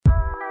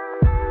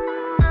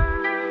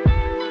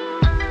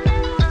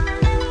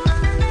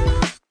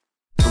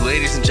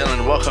Ladies and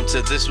gentlemen, welcome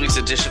to this week's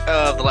edition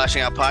of the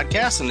Lashing Out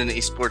Podcast and the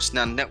Esports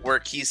Now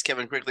Network. He's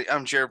Kevin Quigley.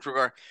 I'm Jared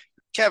Prugar.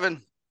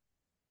 Kevin,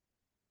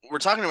 we're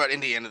talking about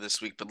Indiana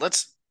this week, but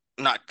let's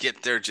not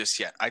get there just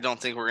yet. I don't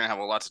think we're going to have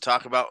a lot to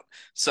talk about.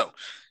 So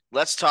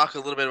let's talk a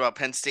little bit about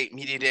Penn State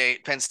Media Day.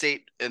 Penn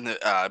State in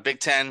the Big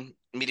Ten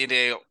Media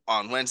Day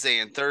on Wednesday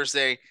and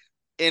Thursday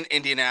in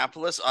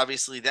Indianapolis.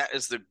 Obviously, that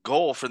is the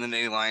goal for the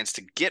Nittany Lions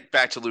to get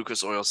back to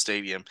Lucas Oil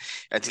Stadium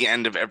at the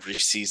end of every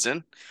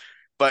season.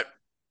 But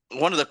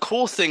one of the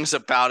cool things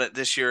about it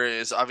this year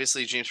is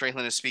obviously James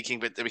Franklin is speaking,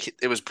 but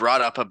it was brought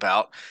up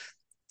about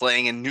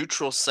playing a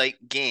neutral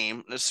site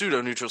game, a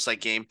pseudo neutral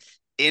site game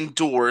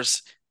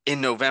indoors in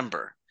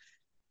November.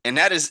 And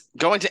that is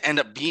going to end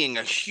up being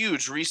a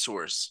huge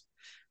resource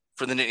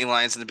for the Nittany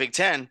Lions in the Big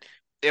Ten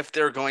if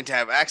they're going to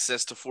have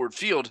access to Ford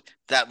Field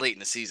that late in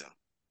the season.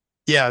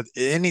 Yeah,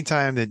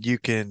 anytime that you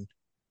can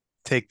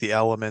take the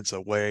elements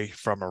away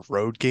from a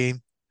road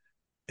game,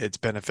 it's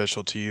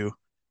beneficial to you.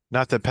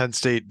 Not that Penn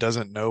State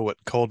doesn't know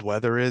what cold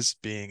weather is,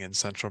 being in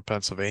central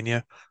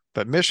Pennsylvania,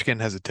 but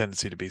Michigan has a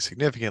tendency to be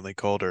significantly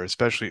colder,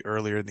 especially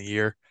earlier in the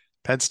year.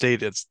 Penn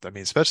State,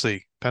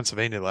 especially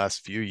Pennsylvania the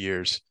last few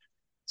years,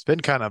 it's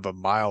been kind of a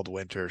mild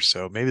winter,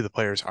 so maybe the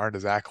players aren't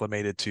as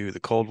acclimated to the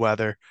cold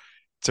weather.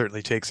 It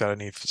certainly takes out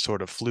any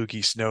sort of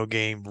fluky snow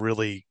game,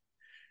 really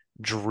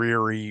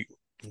dreary,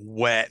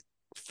 wet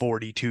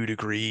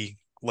 42-degree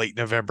late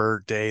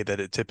November day that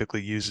it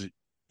typically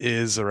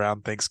is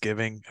around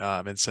Thanksgiving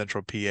in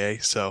central PA.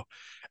 So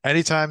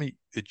anytime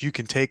that you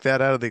can take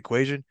that out of the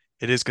equation,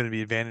 it is going to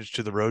be advantage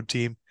to the road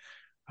team.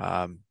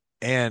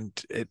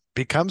 And it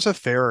becomes a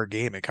fairer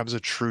game. It becomes a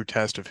true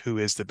test of who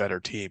is the better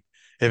team.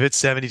 If it's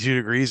 72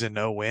 degrees and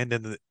no wind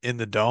in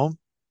the dome,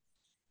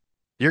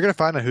 you're going to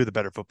find out who the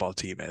better football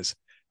team is.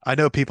 I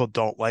know people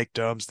don't like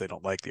domes. They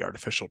don't like the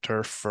artificial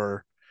turf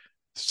for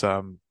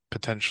some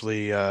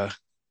potentially uh,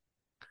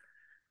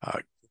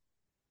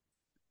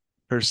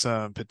 there's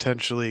some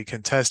potentially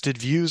contested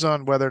views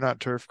on whether or not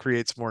turf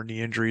creates more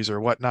knee injuries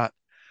or whatnot.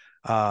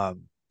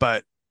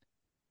 But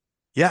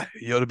yeah,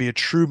 it'll be a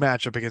true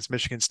matchup against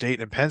Michigan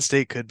State, and Penn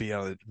State could be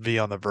on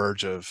the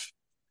verge of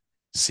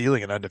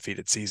sealing an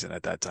undefeated season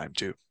at that time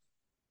too.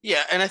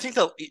 Yeah, and I think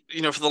for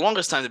the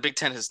longest time, the Big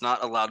Ten has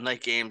not allowed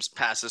night games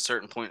past a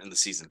certain point in the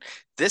season.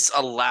 This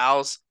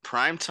allows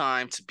prime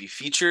time to be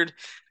featured,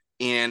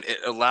 and it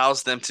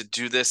allows them to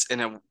do this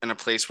in a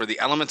place where the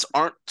elements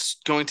aren't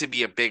going to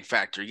be a big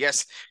factor.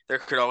 Yes, there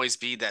could always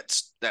be that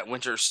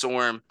winter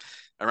storm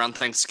around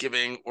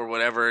Thanksgiving or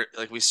whatever,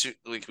 like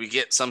we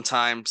get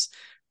sometimes.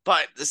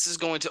 But this is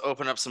going to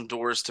open up some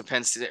doors to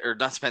Penn State, or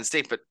not to Penn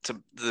State, but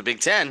to the Big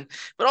Ten,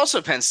 but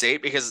also Penn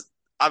State, because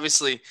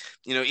obviously,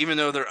 even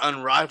though they're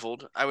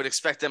unrivaled, I would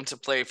expect them to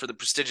play for the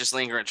prestigious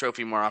Land Grant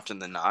Trophy more often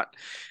than not.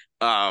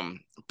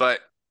 But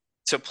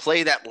to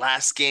play that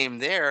last game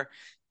there,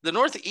 the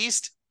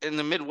Northeast and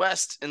the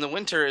Midwest in the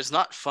winter is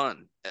not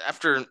fun.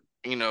 After,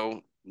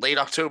 late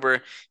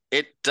October,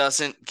 it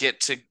doesn't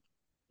get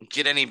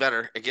any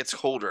better. It gets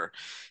colder.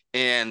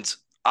 And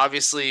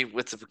obviously,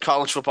 with the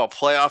college football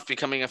playoff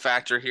becoming a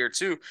factor here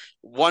too,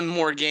 one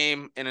more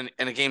game in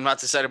a game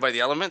not decided by the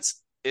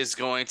elements is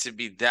going to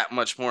be that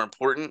much more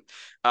important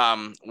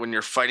when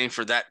you're fighting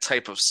for that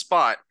type of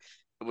spot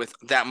with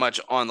that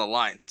much on the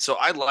line. So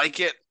I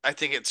like it. I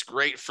think it's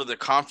great for the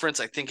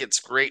conference. I think it's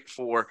great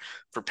for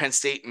Penn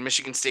State and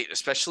Michigan State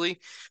especially.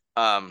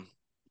 But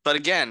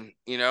again,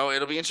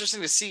 it'll be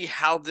interesting to see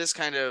how this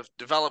kind of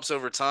develops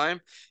over time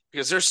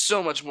because there's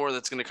so much more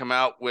that's going to come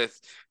out with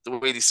the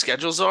way these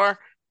schedules are.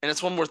 And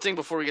it's one more thing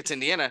before we get to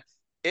Indiana.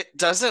 It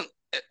doesn't,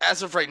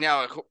 as of right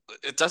now,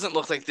 it doesn't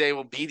look like they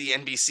will be the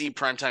NBC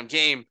primetime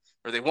game,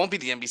 or they won't be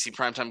the NBC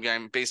primetime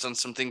game based on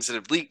some things that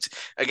have leaked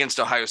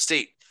against Ohio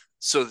State.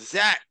 So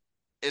that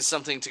is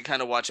something to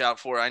kind of watch out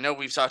for. I know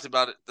we've talked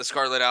about it, the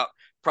Scarlet Out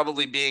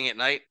probably being at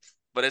night,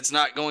 but it's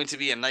not going to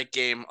be a night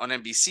game on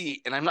NBC.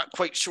 And I'm not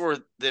quite sure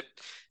that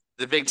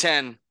the Big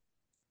Ten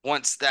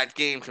wants that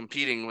game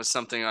competing with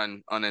something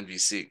on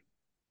NBC.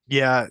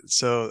 Yeah,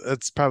 so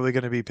it's probably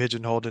going to be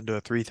pigeonholed into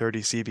a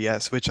 3:30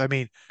 CBS, which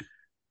you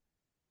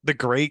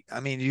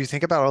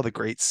think about all the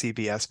great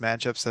CBS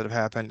matchups that have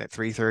happened at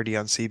 3:30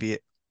 on CBS,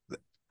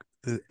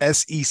 the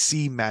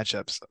SEC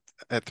matchups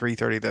at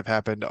 3:30 that have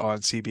happened on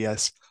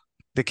CBS.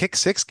 The Kick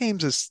Six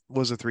games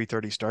was a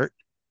 3:30 start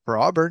for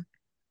Auburn.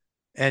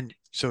 And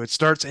so it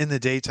starts in the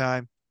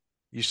daytime.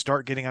 You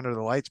start getting under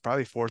the lights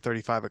probably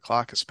 4:30, 5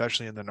 o'clock,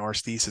 especially in the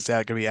Northeast. It's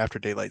going to be after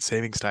daylight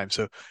savings time.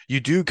 So you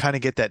do kind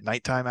of get that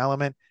nighttime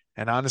element.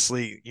 And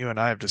honestly, you and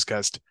I have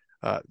discussed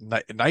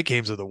night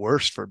games are the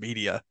worst for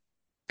media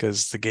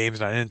because the game's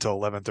not in until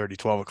 11:30,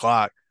 12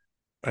 o'clock.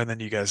 And then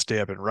you guys stay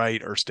up and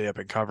write or stay up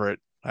and cover it.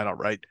 I don't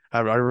write.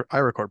 I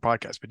record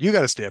podcasts, but you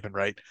got to stay up and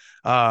write.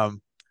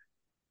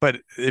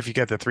 But if you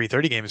get the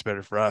 3:30 game, it's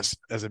better for us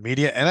as a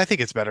media. And I think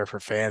it's better for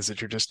fans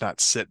that you're just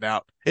not sitting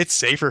out. It's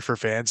safer for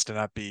fans to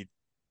not be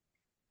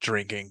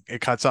drinking.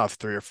 It cuts off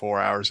 3 or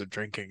 4 hours of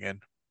drinking.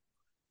 And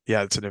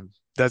yeah,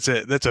 that's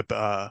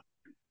a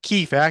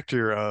key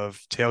factor of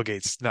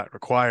tailgates not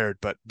required,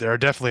 but there are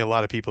definitely a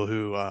lot of people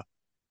who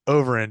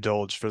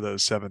overindulge for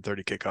those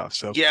 7:30 kickoffs.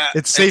 So Yeah,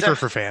 it's it safer does.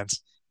 for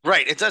fans.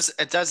 Right. It does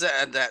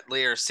add that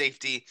layer of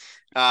safety.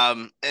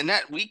 And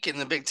that week in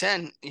the Big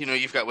Ten,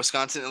 you've got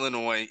Wisconsin,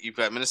 Illinois, you've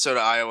got Minnesota,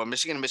 Iowa,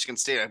 Michigan, and Michigan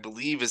State, I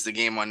believe is the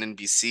game on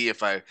NBC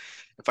if I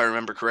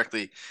remember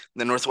correctly.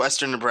 The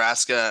Northwestern,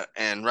 Nebraska,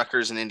 and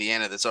Rutgers and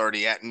Indiana that's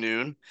already at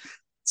noon.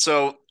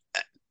 So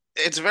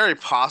it's very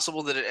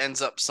possible that it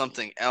ends up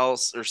something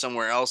else or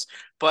somewhere else.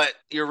 But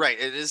you're right,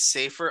 it is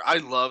safer. I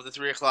love the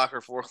 3 o'clock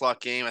or 4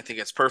 o'clock game. I think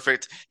it's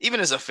perfect, even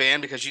as a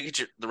fan, because you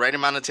get the right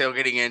amount of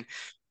tailgating in.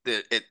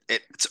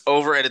 It's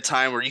over at a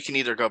time where you can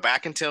either go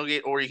back and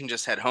tailgate or you can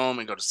just head home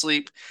and go to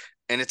sleep.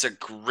 And it's a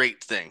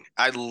great thing.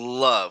 I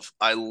love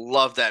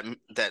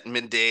that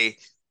midday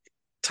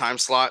time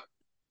slot.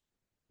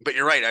 But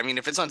you're right. I mean,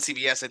 if it's on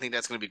CBS, I think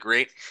that's going to be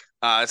great.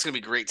 It's going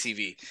to be great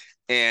TV.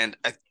 And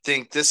I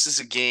think this is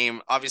a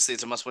game. Obviously,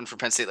 it's a must win for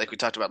Penn State, like we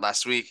talked about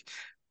last week.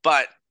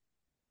 But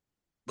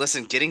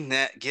listen, getting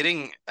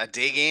a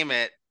day game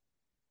at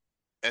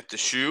the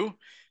shoe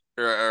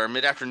or a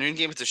mid afternoon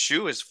game at the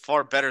shoe is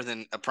far better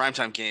than a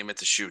primetime game at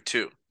the shoe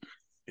too.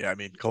 Yeah, I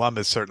mean,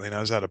 Columbus certainly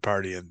knows how to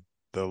party, and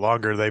the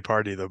longer they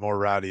party, the more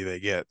rowdy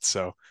they get.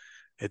 So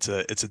it's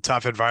a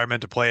tough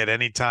environment to play at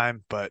any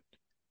time, but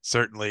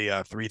certainly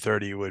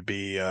 3:30 would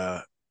be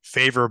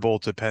favorable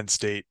to Penn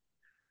State.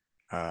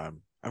 I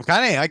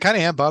kind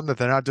of am bummed that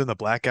they're not doing the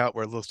blackout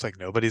where it looks like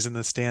nobody's in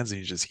the stands and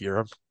you just hear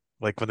them.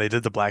 Like when they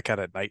did the blackout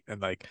at night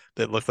and like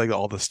it looked like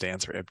all the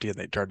stands were empty and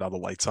they turned all the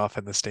lights off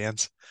in the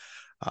stands.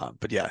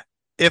 But yeah,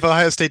 if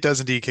Ohio State does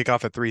indeed kick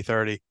off at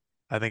 3:30,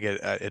 I think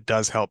it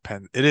does help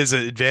Penn. It is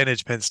an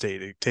advantage Penn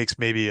State. It takes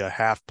maybe a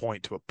half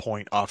point to a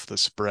point off the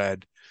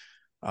spread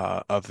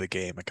of the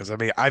game because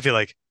I feel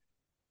like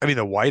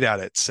the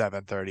whiteout at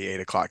 7:30, 8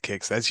 o'clock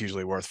kicks, that's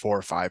usually worth 4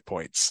 or 5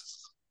 points.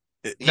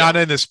 Not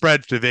Yeah, in the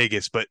spread to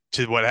Vegas, but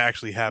to what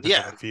actually happens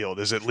on yeah. the field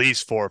is at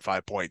least 4 or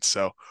 5 points.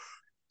 So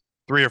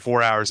 3 or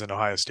 4 hours in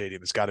Ohio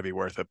Stadium has got to be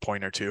worth a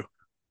point or two.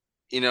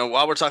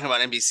 While we're talking about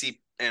NBC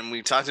and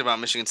we talked about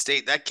Michigan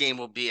State, that game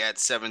will be at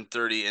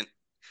 7:30 and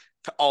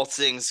all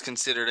things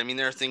considered. I mean,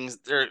 there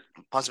are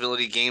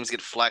possibility games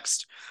get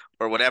flexed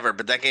or whatever,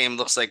 but that game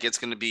looks like it's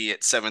going to be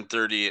at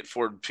 7:30 at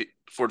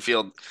Ford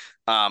Field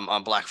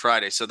on Black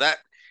Friday. So that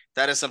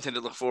is something to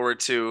look forward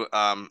to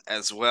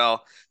as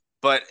well.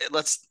 But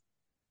let's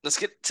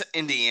get to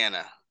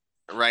Indiana,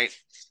 right?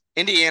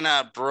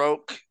 Indiana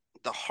broke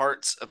the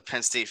hearts of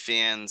Penn State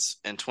fans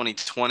in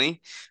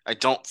 2020. I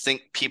don't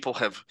think people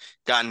have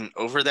gotten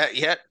over that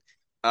yet.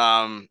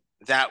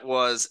 That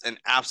was an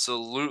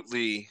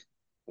absolutely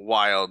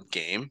wild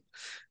game,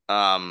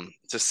 to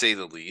say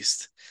the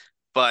least.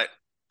 But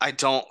I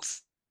don't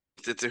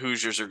think that the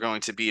Hoosiers are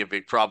going to be a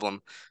big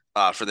problem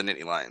for the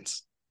Nittany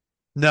Lions.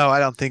 No, I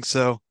don't think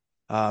so.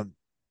 Um,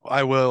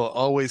 I will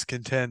always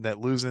contend that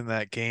losing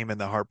that game in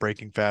the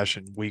heartbreaking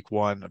fashion, week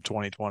one of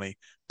 2020,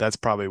 that's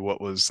probably what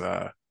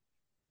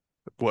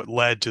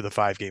led to the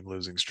 5 game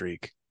losing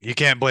streak. You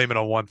can't blame it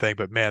on one thing,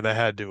 but man, that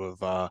had to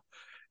have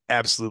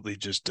absolutely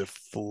just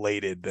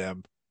deflated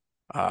them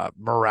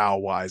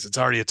morale wise. It's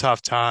already a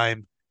tough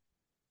time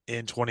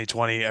in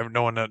 2020.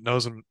 No one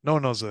knows what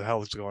the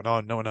hell is going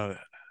on. No one knows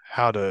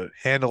how to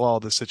handle all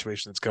the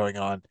situation that's going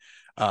on.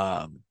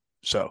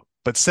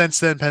 But since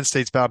then, Penn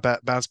State's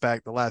bounced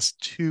back the last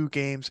 2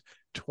 games,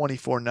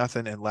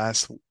 24-0, and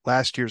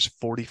last year's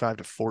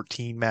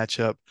 45-14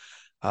 matchup.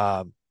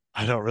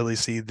 I don't really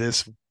see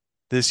this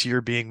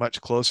year being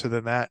much closer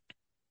than that.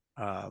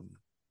 Um,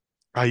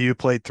 IU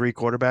played 3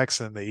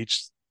 quarterbacks and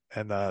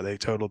they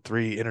totaled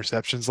 3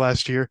 interceptions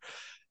last year.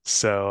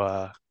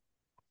 So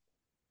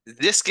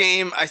This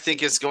game, I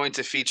think, is going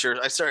to feature.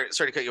 Sorry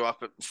to cut you off,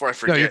 but before I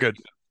no, you're forget,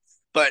 good.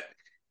 but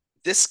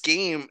this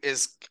game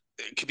it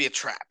could be a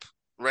trap,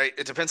 right?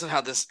 It depends on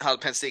how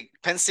Penn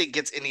State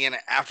gets Indiana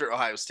after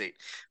Ohio State,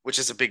 which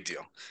is a big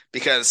deal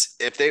because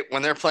if they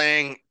when they're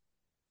playing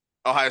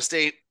Ohio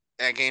State,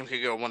 that game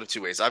could go one of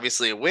two ways.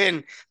 Obviously, a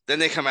win, then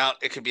they come out,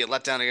 it could be a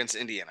letdown against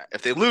Indiana.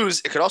 If they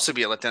lose, it could also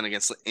be a letdown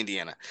against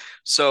Indiana.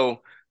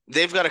 So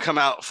they've got to come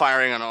out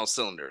firing on all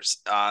cylinders.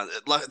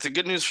 The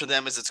good news for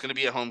them is it's going to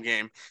be a home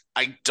game.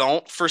 I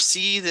don't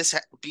foresee this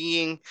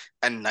being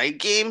a night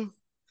game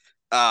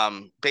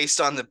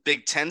based on the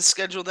Big Ten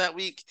schedule that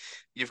week.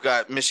 You've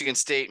got Michigan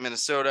State,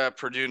 Minnesota,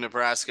 Purdue,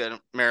 Nebraska,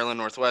 Maryland,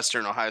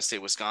 Northwestern, Ohio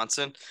State,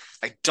 Wisconsin.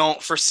 I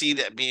don't foresee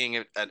that being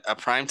a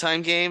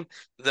primetime game,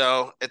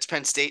 though it's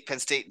Penn State. Penn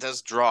State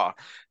does draw.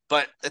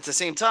 But at the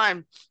same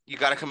time, you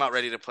got to come out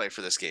ready to play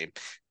for this game.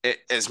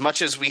 As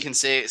much as we can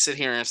sit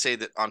here and say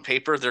that on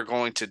paper they're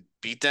going to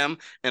beat them,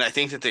 and I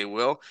think that they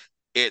will,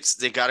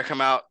 they got to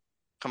come out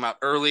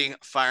early,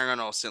 firing on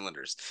all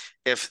cylinders.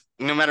 If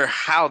no matter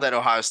how that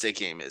Ohio State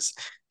game is,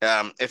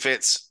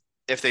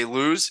 if they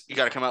lose, you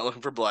got to come out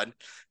looking for blood.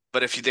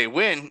 But if they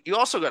win, you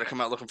also got to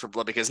come out looking for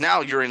blood because now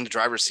you're in the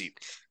driver's seat.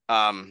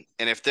 And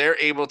if they're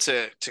able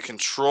to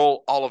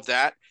control all of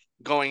that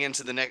going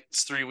into the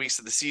next 3 weeks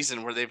of the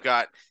season, where they've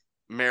got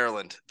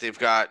Maryland, they've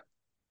got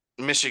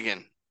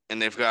Michigan,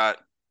 and they've got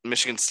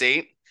Michigan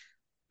State,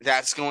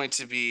 that's going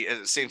to be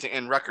the same thing,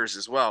 and Rutgers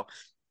as well.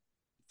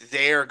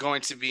 they are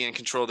going to be in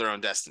control of their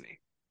own destiny.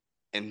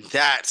 And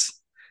that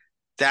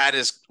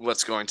is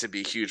what's going to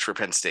be huge for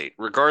Penn State.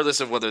 Regardless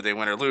of whether they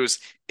win or lose,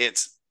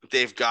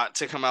 they've got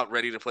to come out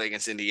ready to play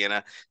against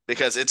Indiana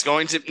because it's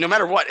going to, no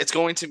matter what, it's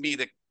going to be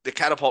the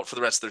catapult for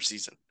the rest of their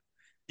season.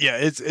 Yeah,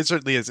 it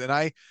certainly is. And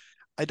I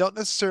don't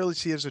necessarily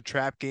see it as a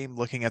trap game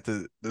looking at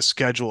the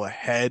schedule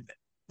ahead,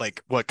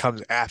 like what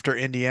comes after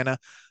Indiana.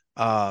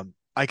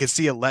 I could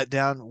see a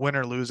letdown, win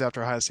or lose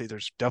after Ohio State.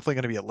 There's definitely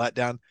going to be a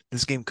letdown.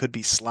 This game could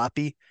be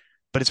sloppy,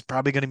 but it's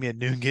probably going to be a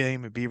noon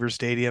game at Beaver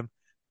Stadium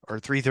or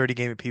 3:30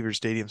 game at Beaver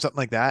Stadium, something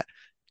like that,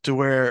 to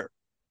where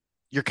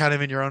you're kind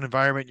of in your own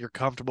environment, you're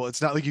comfortable.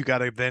 It's not like you got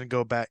to then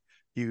go back.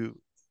 You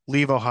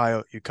leave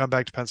Ohio, you come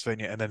back to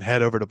Pennsylvania, and then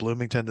head over to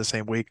Bloomington the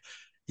same week.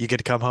 You get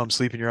to come home,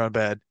 sleep in your own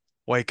bed,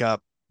 wake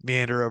up,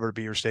 meander over to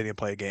Beaver Stadium,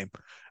 play a game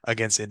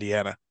against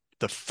Indiana.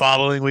 The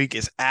following week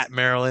is at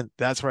Maryland.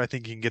 That's where I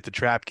think you can get the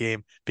trap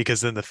game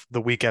because then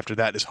the week after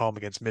that is home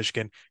against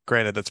Michigan.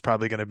 Granted, that's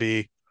probably going to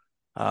be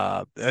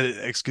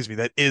excuse me,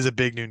 that is a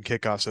big noon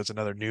kickoff, so it's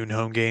another noon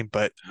home game,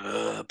 but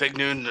Big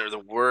Noon are the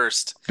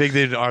worst. big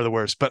noon are the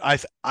worst. But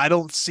I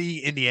don't see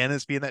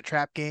Indiana's being that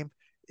trap game,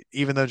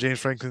 even though James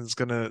Franklin's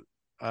going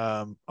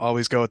to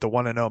always go with the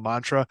 1-0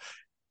 mantra.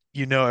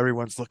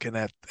 Everyone's looking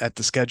at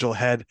the schedule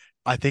ahead.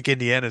 I think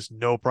Indiana's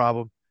no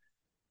problem.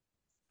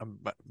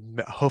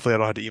 Hopefully I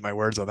don't have to eat my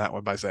words on that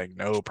one by saying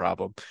no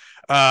problem.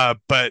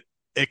 But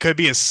it could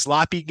be a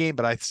sloppy game,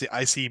 but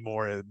I see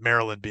more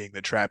Maryland being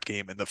the trap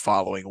game in the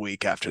following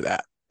week after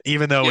that.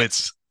 Even though Yeah,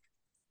 it's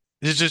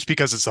just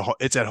because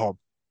it's at home.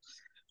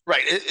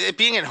 right. It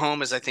being at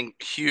home is, I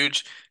think,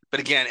 huge. But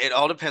again, it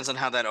all depends on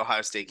how that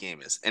Ohio State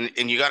game is, and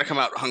you got to come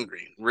out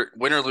hungry,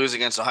 win or lose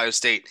against Ohio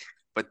State.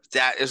 But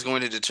that is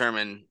going to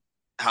determine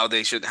how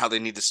they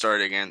need to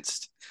start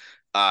against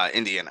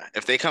Indiana.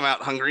 If they come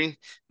out hungry,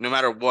 no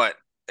matter what,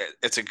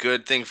 it's a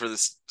good thing for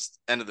this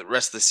end of the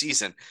rest of the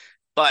season.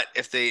 But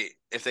if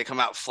they come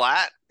out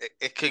flat,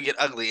 it could get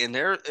ugly.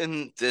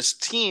 And this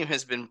team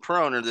has been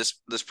prone, or this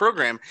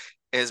program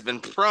has been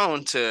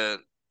prone to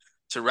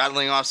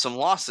rattling off some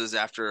losses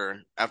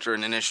after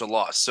an initial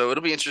loss. So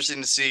it'll be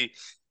interesting to see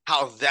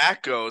how that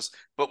goes.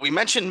 But we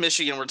mentioned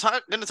Michigan. We're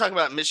going to talk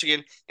about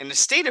Michigan and the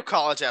state of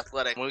college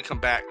athletics when we come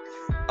back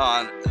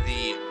on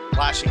the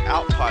Lashing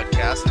Out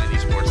podcast and the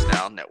Esports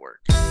Now Network.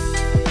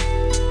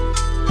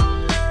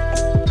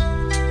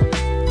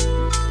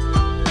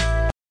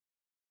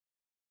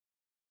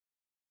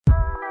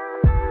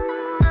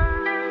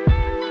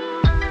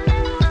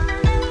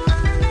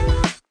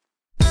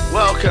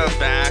 Welcome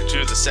back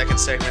to the second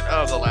segment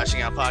of the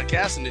Lashing Out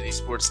podcast and the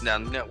Esports Now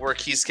Network.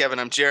 He's Kevin.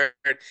 I'm Jared.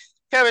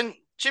 Kevin,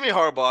 Jimmy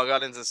Harbaugh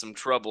got into some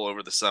trouble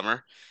over the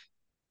summer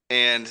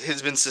and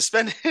has been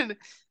suspended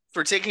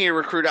for taking a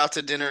recruit out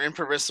to dinner,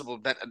 impermissible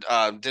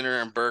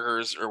dinner and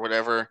burgers or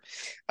whatever,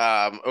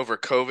 over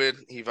COVID.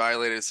 He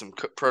violated some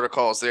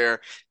protocols there.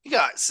 He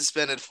got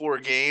suspended 4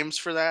 games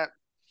for that.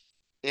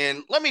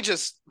 And let me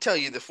just tell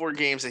you the 4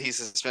 games that he's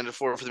suspended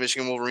for the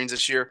Michigan Wolverines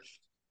this year: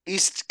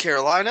 East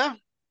Carolina,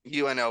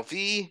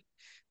 UNLV,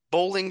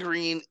 Bowling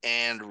Green,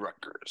 and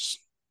Rutgers.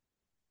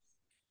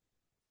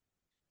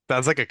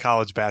 Sounds like a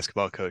college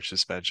basketball coach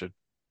suspension.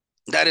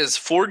 That is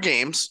 4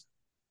 games.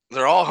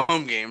 They're all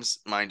home games,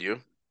 mind you.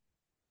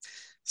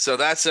 So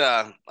that's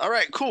all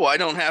right, cool. I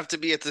don't have to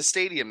be at the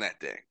stadium that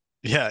day.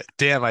 Yeah,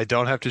 damn, I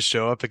don't have to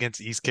show up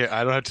against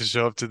I don't have to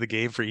show up to the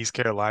game for East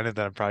Carolina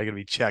that I'm probably gonna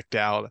be checked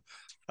out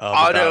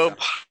without.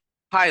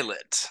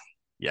 Autopilot,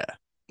 Yeah.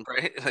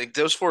 right? Like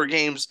those 4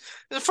 games,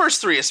 the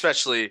first 3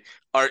 especially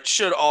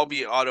should all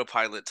be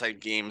autopilot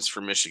type games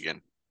for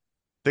Michigan,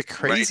 right?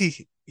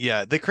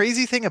 The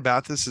crazy thing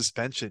about the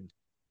suspension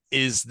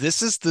is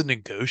this is the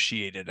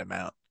negotiated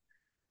amount.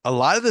 A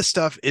lot of the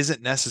stuff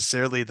isn't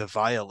necessarily the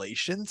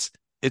violations.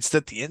 It's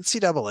that the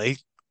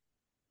NCAA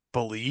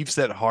believes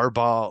that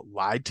Harbaugh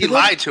lied He to them,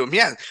 lied to him.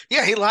 Yeah,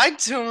 yeah, he lied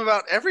to him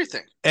about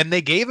everything. and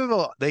they gave him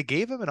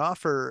an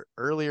offer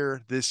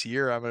earlier this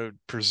year. I'm gonna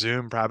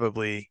presume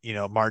probably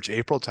March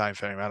April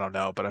timeframe. I don't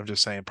know, but I'm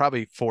just saying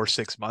probably 4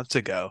 6 months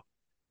ago.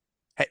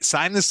 Hey,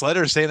 sign this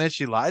letter saying that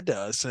you lied to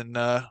us, and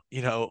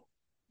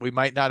we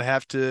might not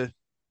have to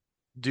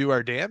do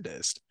our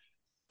damnedest.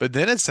 But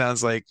then it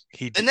sounds like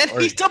And then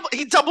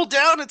he doubled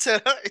down and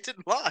said, "I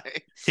didn't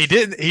lie." he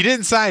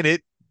didn't sign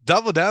it.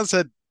 Doubled down,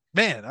 said,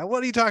 "Man,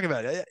 what are you talking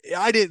about?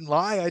 I didn't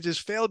lie. I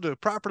just failed to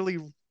properly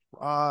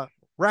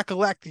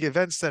recollect the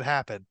events that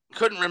happened."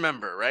 Couldn't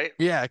remember, right?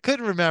 Yeah, I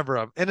couldn't remember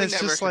them, and We it's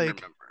never just can like,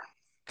 remember.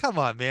 come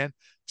on, man.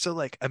 So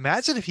like,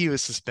 imagine if he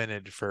was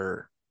suspended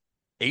for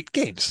 8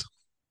 games.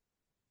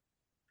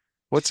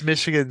 What's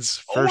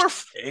Michigan's Or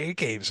first 8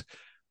 games?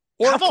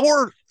 how Or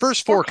about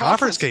first 4 4 conference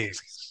conference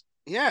games. games?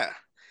 Yeah,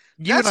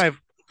 You and that's I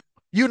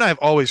you and I have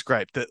always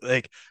griped that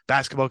like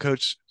basketball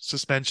coach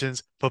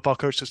suspensions, football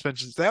coach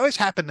suspensions, they always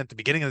happen at the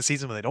beginning of the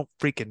season when they don't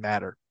freaking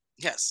matter.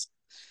 yes,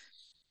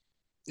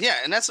 yeah,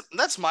 and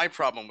that's my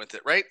problem with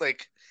it, right?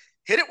 Like,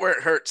 hit it where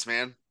it hurts,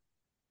 man.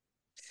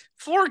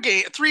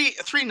 3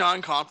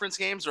 non-conference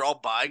games are all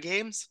bye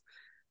games.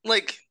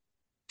 Like,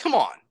 come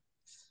on.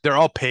 They're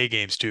all pay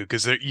games too,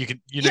 because they're Yeah,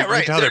 you can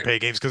right. tell they're pay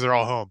games because they're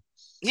all home.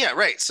 Yeah,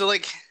 right. So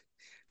like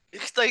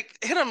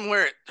hit them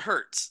where it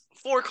hurts.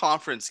 Four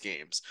conference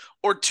games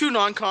or two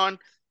non-con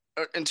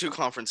and two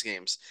conference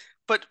games.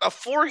 But a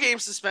four-game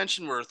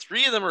suspension where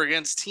three of them are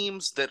against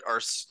teams that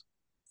are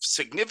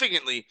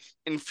significantly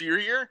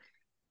inferior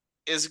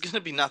is going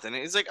to be nothing.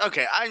 It's like,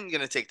 okay, I'm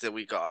going to take the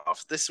week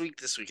off this week,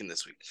 and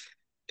this week.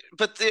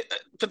 But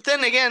but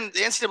then again,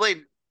 the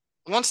NCAA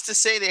wants to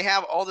say they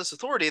have all this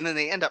authority, and then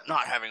they end up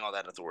not having all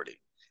that authority,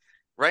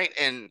 right?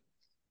 And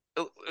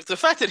the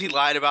fact that he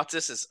lied about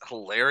this is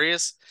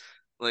hilarious.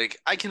 Like,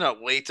 I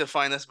cannot wait to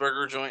find this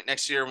burger joint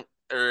next year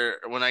or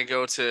when I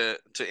go to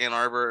Ann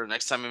Arbor, or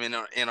next time I'm in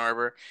Ann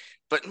Arbor.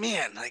 But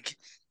man, like,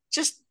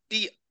 just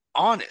be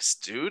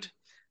honest, dude.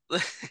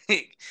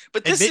 Like,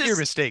 but this Admit your is,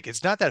 mistake.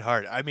 It's not that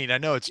hard. I mean, I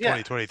know it's yeah.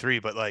 2023,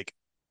 but like,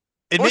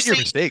 Or admit your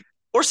say mistake.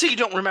 or say you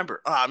don't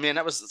remember. Ah, man,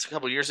 that was a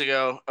couple years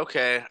ago.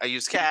 Okay, I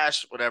used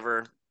cash,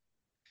 whatever.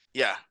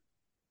 Yeah,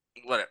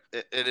 whatever.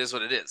 It is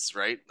what it is,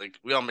 right? Like,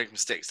 we all make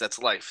mistakes. That's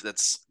life.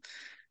 That's,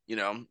 you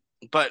know.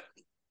 But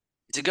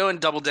to go and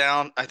double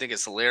down, I think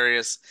it's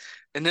hilarious.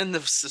 And then the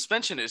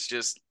suspension is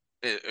just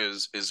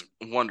is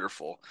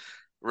wonderful,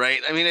 right?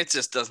 I mean, it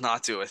just does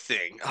not do a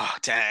thing. Oh,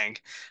 dang.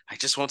 I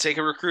just won't take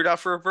a recruit out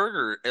for a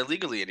burger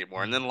illegally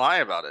anymore and Mm. then lie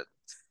about it.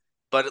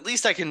 But at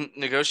least I can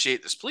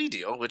negotiate this plea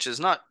deal, which is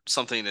not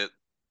something that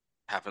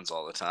happens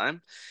all the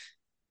time.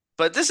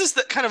 But this is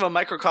the kind of a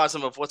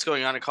microcosm of what's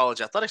going on in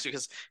college athletics,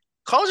 because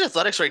college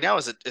athletics right now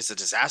is a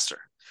disaster.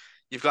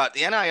 You've got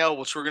the NIL,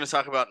 which we're going to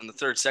talk about in the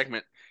third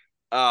segment.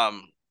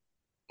 Um,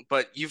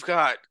 but you've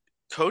got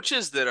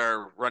coaches that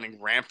are running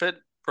rampant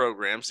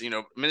programs.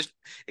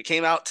 It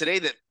came out today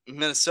that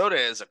Minnesota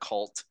is a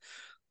cult,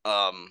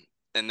 um,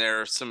 and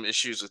there are some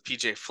issues with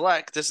PJ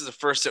Fleck. This is the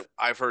first that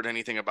I've heard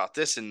anything about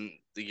this in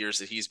the years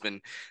that he's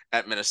been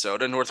at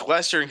Minnesota.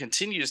 Northwestern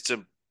continues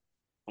to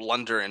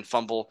blunder and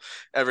fumble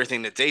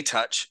everything that they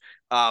touch,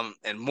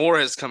 and more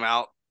has come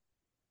out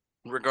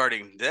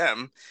regarding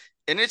them,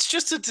 and it's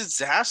just a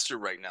disaster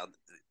right now.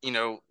 You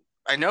know,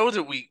 I know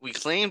that we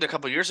claimed a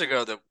couple of years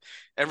ago that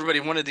everybody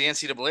wanted the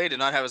NCAA to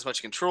not have as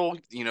much control.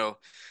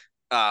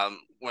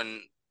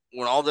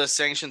 When all the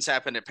sanctions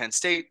happened at Penn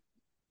State,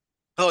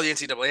 oh, the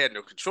NCAA had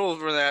no control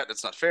over that.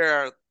 That's not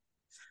fair.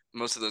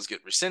 Most of those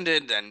get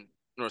rescinded, and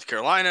North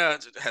Carolina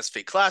has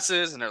fake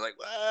classes, and they're like,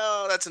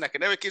 well, that's an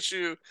academic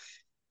issue.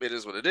 It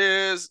is what it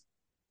is.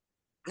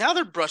 Now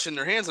they're brushing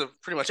their hands of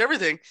pretty much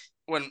everything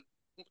when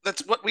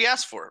that's what we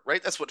asked for,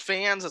 right? That's what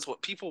fans, that's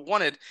what people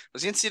wanted,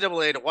 was the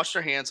NCAA to wash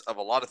their hands of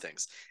a lot of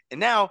things. And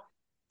now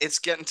it's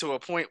getting to a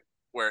point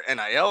where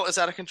NIL is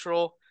out of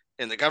control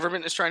and the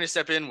government is trying to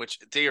step in, which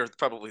they are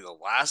probably the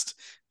last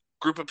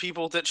group of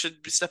people that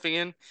should be stepping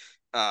in.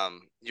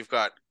 You've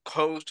got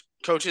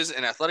coaches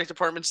and athletic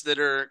departments that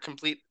are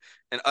complete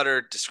and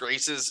utter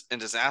disgraces and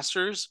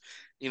disasters.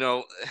 You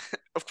know,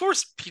 of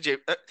course, PJ.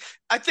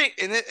 I think,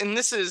 and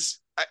this is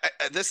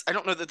this. I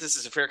don't know that this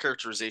is a fair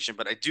characterization,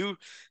 but I do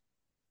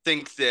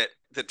think that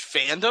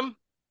fandom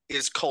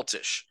is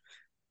cultish.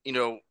 You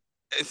know,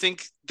 I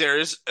think there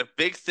is a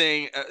big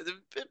thing.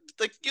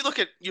 Like, you look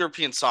at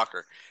European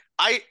soccer.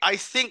 I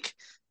think,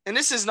 and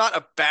this is not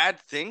a bad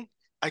thing.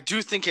 I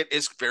do think it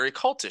is very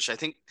cultish. I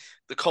think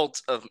the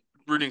cult of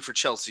rooting for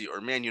Chelsea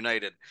or Man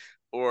United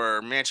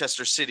or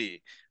Manchester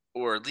City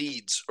or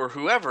Leeds or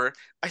whoever.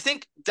 I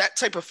think that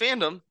type of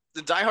fandom,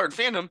 the diehard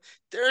fandom,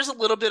 there is a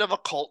little bit of a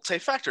cult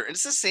type factor, and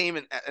it's the same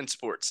in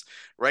sports,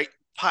 right?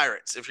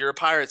 Pirates. If you're a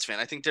Pirates fan,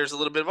 I think there's a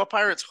little bit of a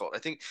Pirates cult. I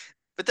think,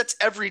 but that's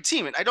every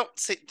team, and I don't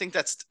think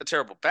that's a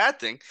terrible bad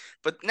thing.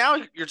 But now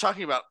you're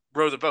talking about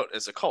row the boat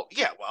as a cult.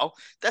 Yeah, well,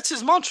 that's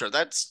his mantra.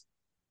 That's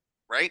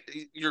right.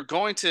 You're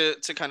going to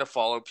kind of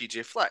follow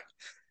PJ Fleck,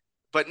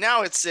 but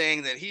now it's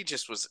saying that he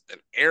just was an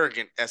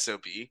arrogant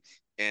sob,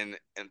 and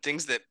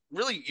things that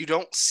really you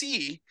don't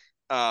see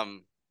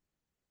um,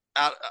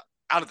 out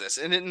out of this.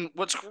 And then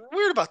what's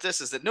weird about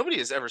this is that nobody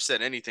has ever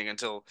said anything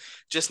until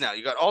just now.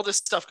 You got all this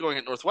stuff going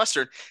at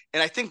Northwestern,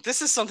 and I think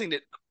this is something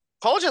that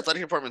college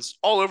athletic departments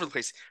all over the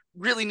place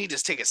really need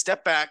to take a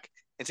step back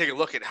and take a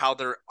look at how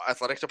their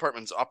athletic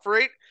departments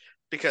operate.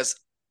 Because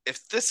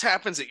if this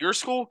happens at your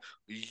school,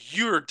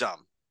 you're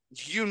dumb.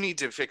 You need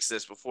to fix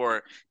this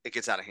before it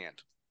gets out of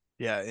hand.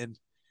 Yeah, and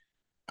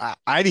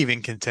I'd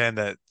even contend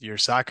that your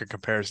soccer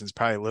comparison is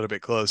probably a little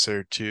bit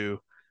closer to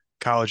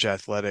college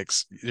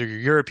athletics, your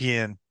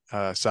European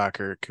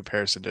soccer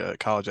comparison to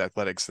college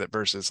athletics that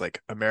versus like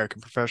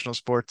American professional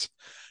sports.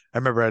 I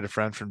remember I had a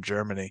friend from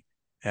Germany,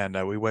 and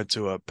we went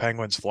to a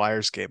Penguins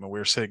Flyers game, and we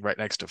were sitting right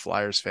next to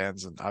Flyers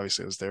fans, and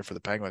obviously I was there for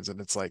the Penguins, and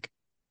it's like,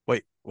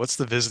 wait, what's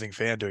the visiting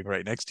fan doing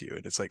right next to you?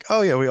 And it's like,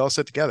 oh yeah, we all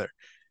sit together.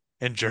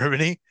 In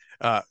Germany,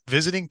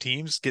 visiting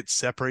teams get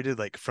separated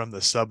like from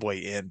the subway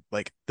in.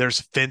 Like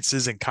there's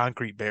fences and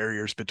concrete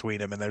barriers between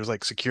them, and there's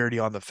like security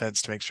on the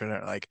fence to make sure they're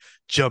not like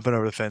jumping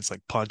over the fence,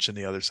 like punching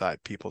the other side,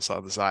 people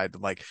on the side.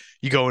 And like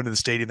you go into the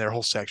stadium, their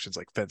whole section's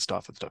like fenced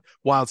off and stuff.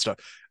 Wild stuff.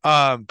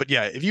 But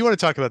yeah, if you want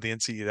to talk about the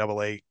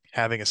NCAA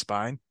having a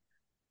spine,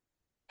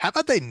 how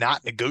about they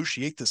not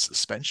negotiate the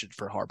suspension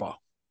for Harbaugh?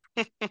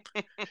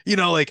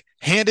 Like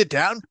hand it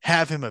down,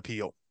 have him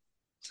appeal.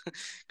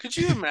 Could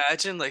you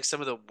imagine like some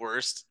of the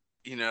worst,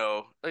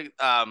 like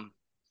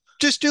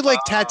Just do like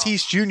uh,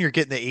 Tatis Jr.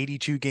 getting the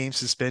 82 game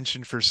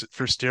suspension for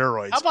how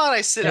steroids. about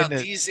I sit And out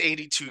these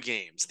 82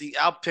 games?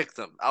 I'll pick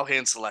them. I'll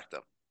hand select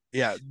them.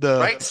 yeah, the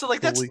Right? So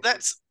like that's bully.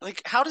 that's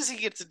like how does he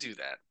get to do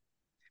that?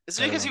 Is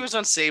it I don't because he know. was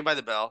on Saved by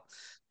the Bell?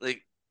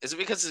 Like is it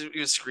because he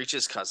was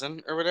Screech's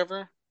cousin or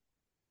whatever?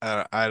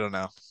 I don't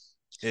know.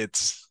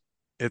 It's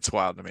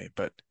wild to me,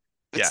 but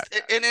yeah,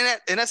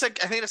 It's and that's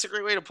like I think that's a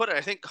great way to put it.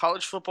 I think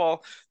college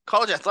football,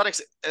 college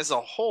athletics as a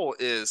whole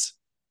is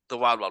the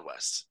wild wild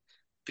west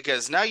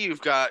because now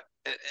you've got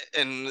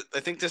and I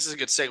think this is a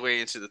good segue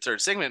into the third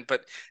segment,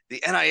 but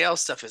the NIL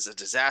stuff is a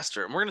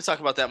disaster, and we're going to talk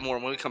about that more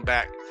when we come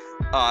back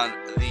on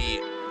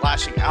the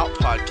Lashing Out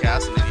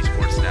podcast on the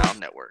Sports Now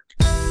Network.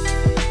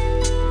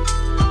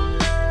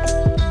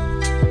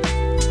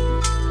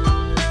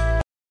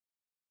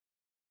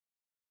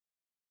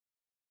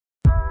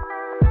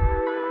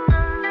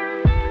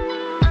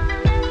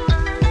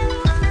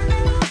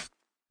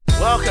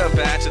 Welcome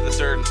back to the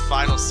third and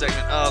final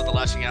segment of the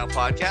Lashing Out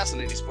podcast on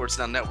the Sports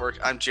Now Network.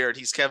 I'm Jared.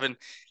 He's Kevin.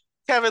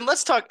 Kevin,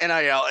 let's talk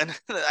NIL. And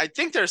I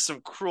think there's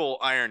some cruel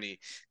irony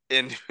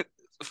in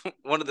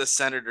one of the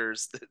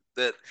senators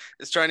that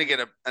is trying to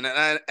get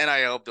an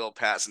NIL bill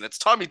passed, and it's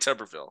Tommy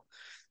Tuberville,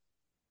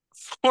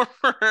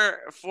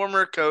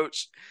 former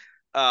coach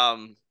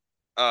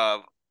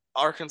of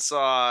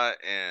Arkansas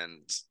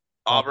and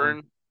Auburn.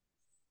 Auburn.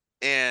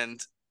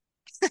 And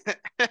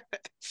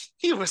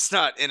he was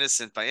not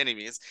innocent by any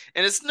means.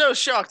 And it's no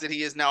shock that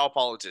he is now a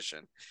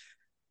politician.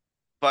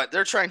 But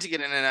they're trying to get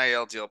an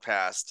NIL deal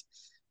passed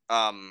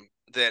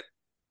that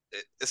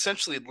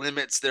essentially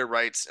limits their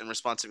rights and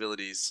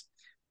responsibilities,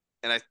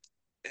 and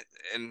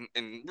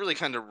really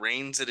kind of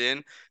reins it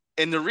in.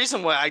 And the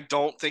reason why I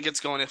don't think it's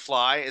going to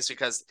fly is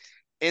because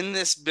in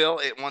this bill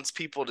it wants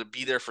people to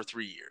be there for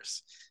 3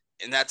 years,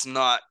 and that's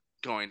not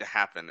going to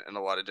happen in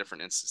a lot of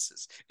different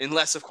instances,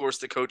 unless of course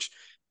the coach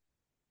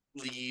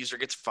leaves or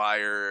gets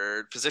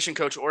fired, position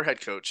coach or head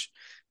coach,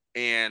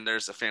 and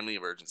there's a family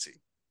emergency.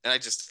 And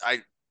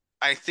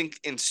I think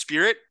in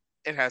spirit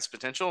it has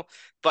potential,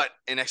 but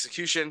in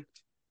execution,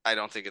 I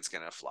don't think it's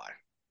gonna fly.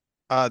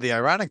 The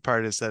ironic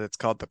part is that it's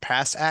called the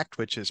PASS Act,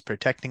 which is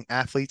Protecting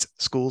Athletes,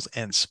 Schools,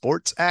 and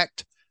Sports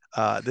Act.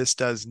 This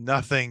does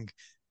nothing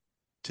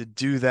to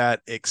do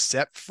that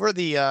except for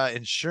the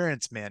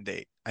insurance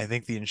mandate. I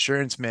think the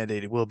insurance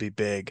mandate will be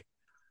big,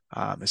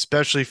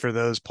 especially for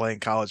those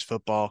playing college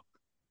football.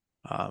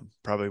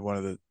 Probably one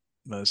of the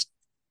most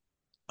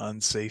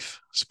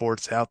unsafe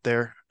sports out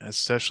there,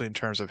 especially in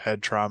terms of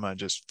head trauma and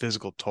just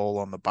physical toll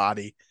on the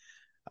body.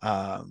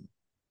 Um,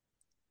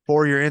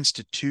 for your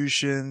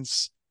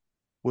institutions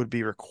would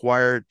be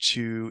required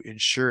to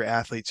insure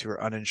athletes who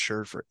are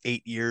uninsured for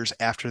 8 years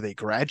after they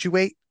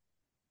graduate.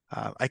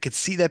 I could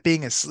see that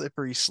being a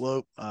slippery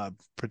slope,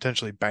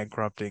 potentially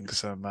bankrupting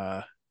some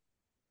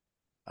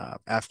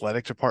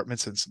athletic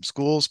departments in some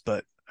schools.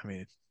 But I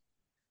mean,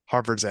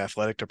 Harvard's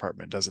athletic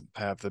department doesn't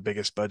have the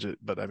biggest budget,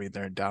 but I mean,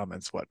 their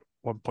endowment's what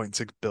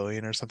 1.6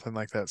 billion or something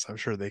like that. So I'm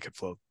sure they could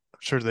float. I'm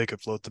sure they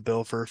could float the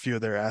bill for a few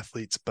of their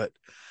athletes, but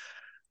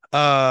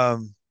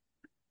um,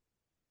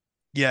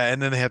 yeah,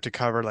 and then they have to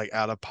cover like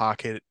out of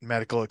pocket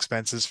medical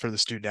expenses for the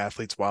student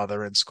athletes while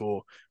they're in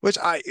school, which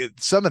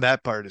some of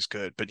that part is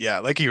good. But yeah,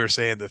 like you were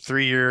saying, the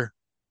 3 year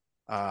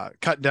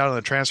cutting down on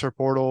the transfer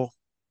portal,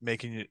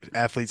 making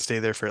athletes stay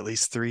there for at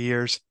least 3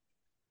 years.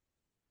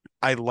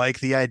 I like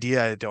the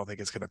idea. I don't think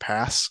it's going to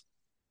pass.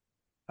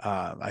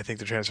 I think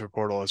the transfer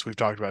portal, as we've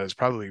talked about, has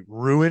probably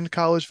ruined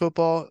college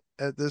football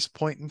at this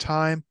point in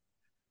time.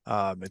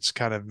 It's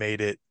kind of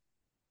made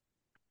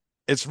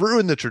it's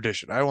ruined the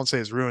tradition. I won't say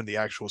it's ruined the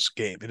actual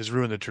game. It has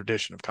ruined the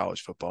tradition of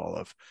college football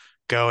of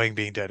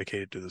being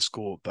dedicated to the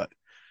school. But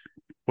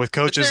with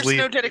But coaches there's leave,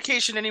 no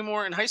dedication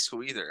anymore in high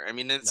school either.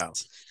 no.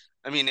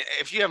 I mean,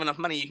 if you have enough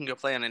money, you can go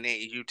play on an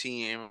AAU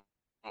team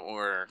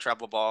or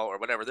travel ball or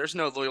whatever. There's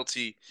no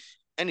loyalty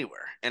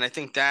anywhere, and I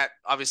think that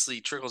obviously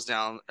trickles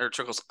down or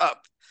trickles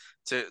up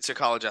to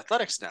college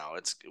athletics now.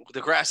 It's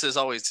the grass is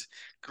always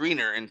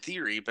greener in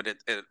theory, but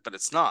but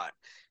it's not.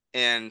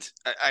 And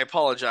I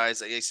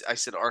apologize. I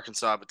said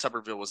Arkansas, but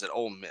Tuberville was at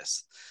Ole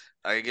Miss.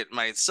 I get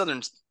my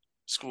southern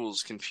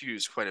schools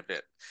confused quite a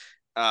bit.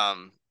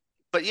 Um,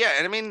 but yeah,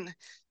 and I mean,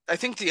 I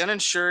think the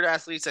uninsured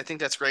athletes, I think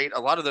that's great. A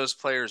lot of those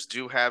players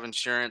do have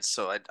insurance,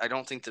 so I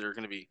don't think that they're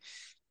going to be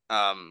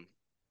um,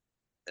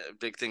 a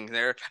big thing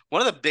there.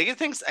 One of the biggest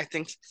things I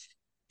think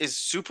is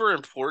super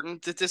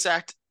important that this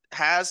act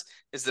has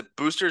is that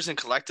boosters and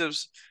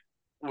collectives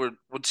were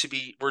to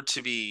be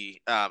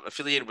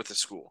affiliated with the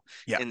school,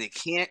 Yeah. and they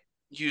can't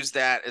use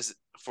that as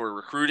for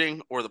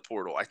recruiting or the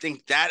portal. I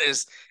think that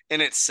is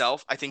in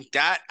itself. I think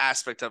that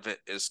aspect of it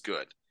is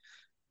good.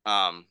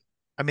 Um,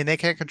 I mean, they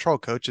can't control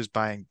coaches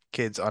buying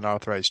kids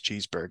unauthorized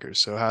cheeseburgers.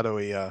 So how do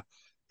we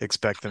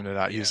expect them to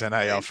not yeah, use NIL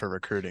right. for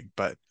recruiting?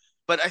 But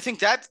But I think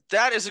that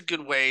is a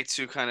good way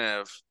to kind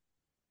of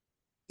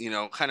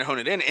kind of hone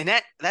it in.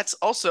 And that's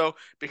also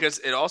because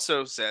it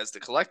also says the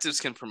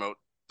collectives can promote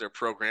their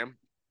program,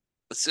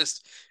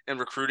 assist in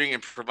recruiting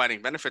and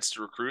providing benefits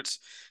to recruits,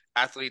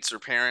 athletes, or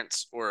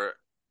parents, or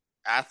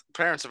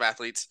parents of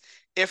athletes,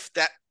 if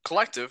that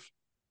collective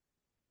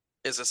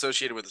is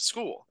associated with a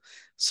school.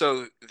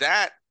 So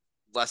that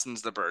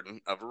lessens the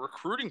burden of a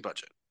recruiting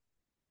budget.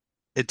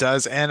 It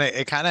does, and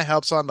it kind of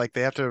helps on like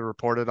they have to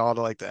report it all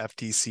to like the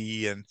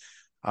FTC and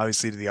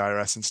obviously to the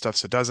IRS and stuff.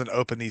 So it doesn't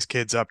open these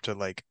kids up to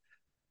like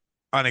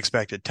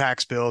unexpected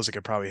tax bills. It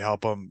could probably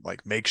help them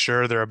like make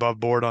sure they're above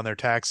board on their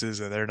taxes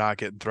and they're not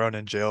getting thrown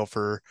in jail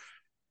for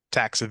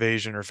tax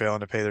evasion or failing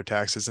to pay their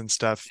taxes and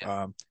stuff.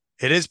 Yeah.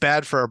 It is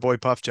bad for our boy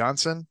Puff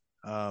Johnson.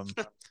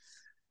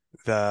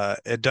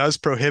 It does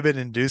prohibit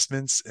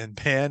inducements and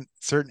ban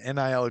certain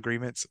NIL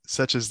agreements,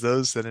 such as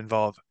those that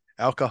involve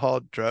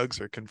alcohol, drugs,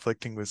 or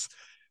conflicting with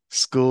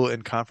school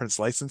and conference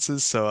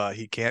licenses. So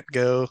he can't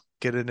go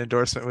get an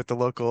endorsement with the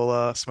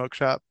local smoke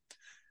shop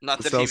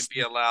Not that that he sells. would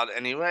be allowed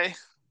anyway,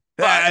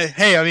 but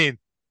Hey, I mean,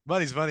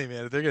 money's money,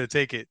 man. If they're gonna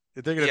take it,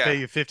 if they're gonna yeah. pay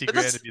you 50 But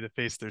grand to that's be the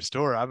face of their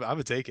store, I'm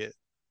gonna take it.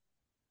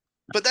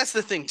 but that's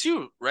the thing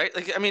too, right?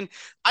 Like, I mean,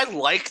 I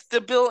like the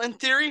bill in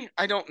theory.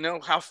 I don't know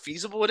how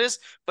feasible it is,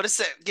 but it's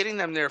that getting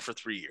them there for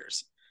 3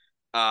 years.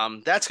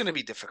 That's going to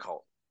be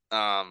difficult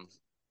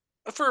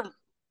for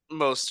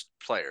most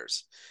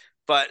players.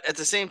 But at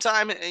the same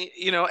time,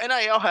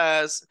 NIL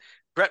has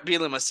Brett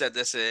Bielema said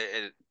this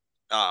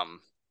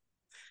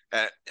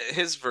at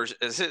his version,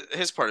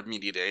 his part of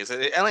media days.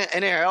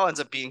 NIL ends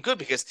up being good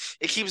because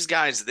it keeps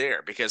guys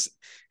there. Because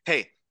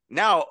hey,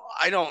 now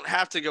I don't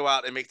have to go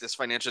out and make this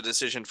financial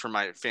decision for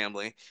my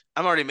family.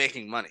 I'm already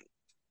making money,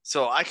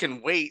 so I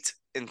can wait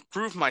and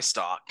prove my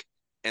stock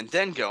and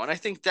then go. And I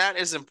think that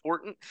is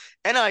important.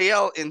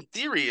 NIL in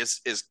theory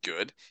is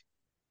good.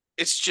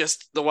 It's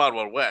just the wild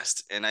wild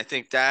west, and I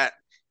think that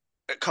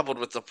coupled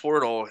with the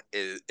portal,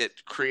 it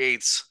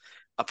creates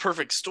a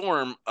perfect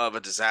storm of a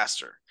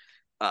disaster.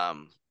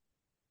 Um,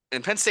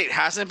 and Penn State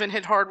hasn't been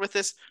hit hard with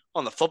this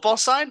on the football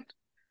side.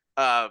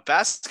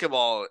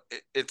 Basketball,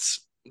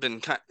 it's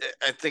been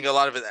I think a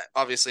lot of it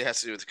obviously has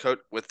to do with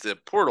with the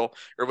portal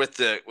or with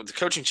the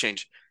coaching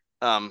change,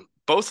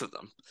 both of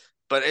them.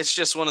 But it's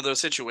just one of those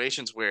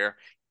situations where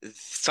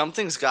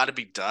something's got to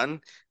be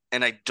done,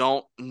 and I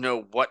don't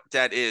know what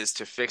that is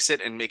to fix it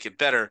and make it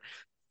better.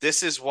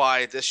 This is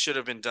why this should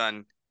have been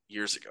done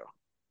years ago.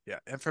 Yeah,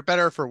 and for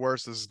better or for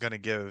worse, this is gonna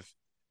give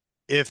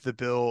if the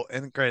bill,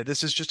 and granted,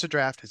 this is just a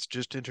draft, it's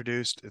just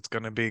introduced, it's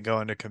going to be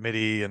going to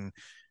committee and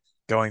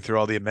going through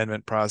all the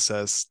amendment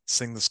process.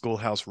 Sing the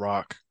Schoolhouse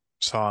Rock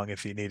song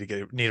if you need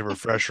a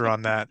refresher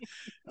on that.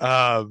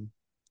 Um,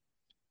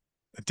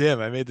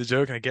 damn, I made the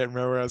joke and I can't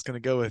remember where I was going to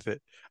go with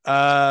it.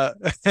 Uh,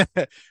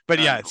 but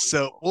yeah, so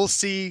Unbelievable. we'll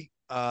see.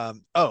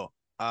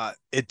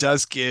 It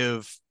does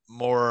give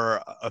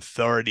more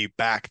authority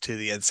back to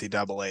the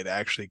NCAA to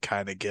actually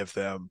kind of give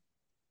them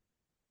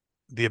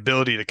the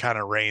ability to kind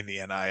of rein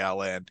the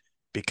NIL in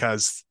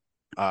because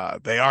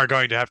they are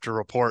going to have to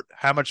report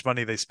how much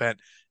money they spent,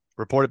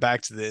 report it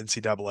back to the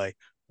NCAA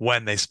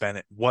when they spent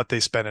it, what they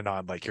spent it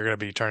on. Like you're going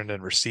to be turning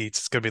in receipts.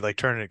 It's going to be like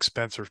turning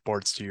expense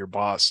reports to your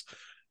boss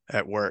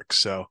at work.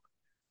 So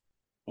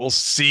we'll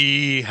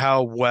see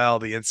how well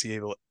the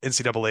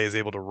NCAA is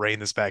able to rein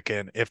this back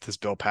in if this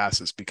bill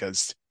passes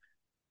because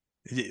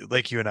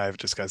like you and I have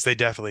discussed, they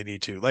definitely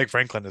need to. Like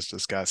Franklin has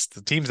discussed,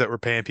 the teams that were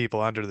paying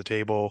people under the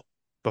table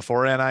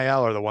before NIL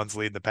are the ones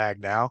leading the pack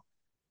now,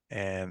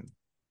 and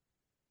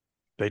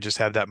they just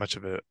have that much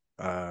of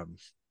a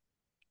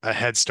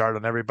head start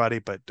on everybody.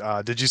 But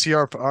did you see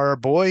our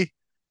boy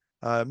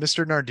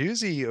Mr.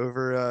 Narduzzi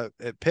over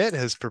at Pitt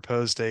has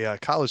proposed a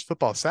college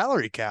football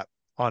salary cap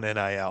on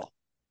NIL?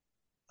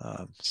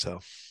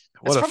 So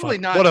It's probably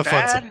not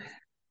bad.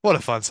 what a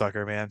fun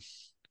sucker, man.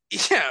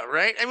 Yeah,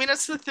 right. I mean,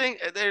 that's the thing.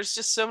 There's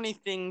just so many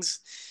things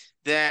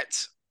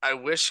that I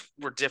wish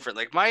were different.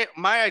 Like my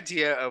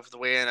idea of the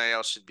way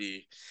NIL should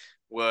be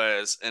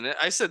was, and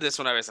I said this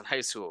when I was in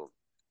high school.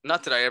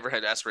 Not that I ever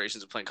had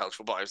aspirations of playing college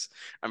football.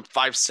 I'm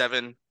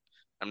 5'7".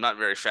 I'm not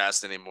very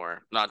fast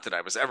anymore. Not that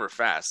I was ever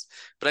fast,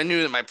 but I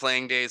knew that my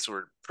playing days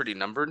were pretty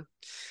numbered.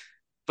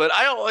 But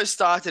I always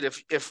thought that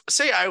if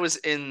say I was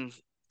in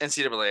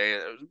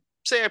NCAA,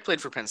 say I played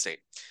for Penn State.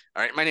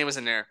 All right, my name was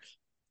in there.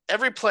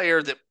 Every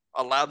player that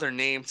allowed their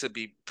name to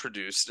be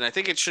produced, and I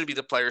think it should be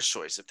the player's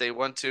choice. If they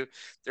want to,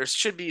 there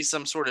should be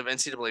some sort of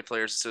NCAA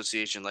Players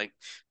Association, like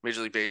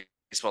Major League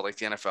Baseball, like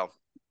the NFL,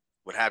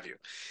 what have you.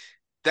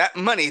 That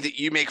money that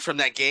you make from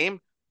that game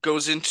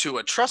goes into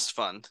a trust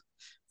fund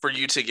for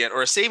you to get,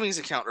 or a savings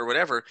account, or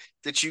whatever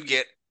that you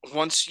get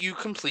once you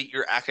complete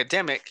your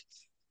academic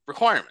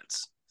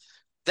requirements.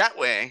 That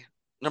way,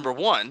 number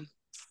one,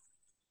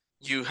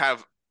 you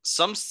have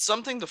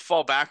something to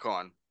fall back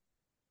on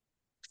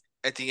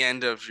at the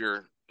end of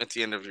your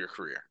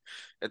career,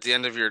 at the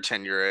end of your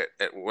tenure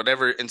at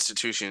whatever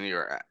institution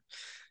you're at.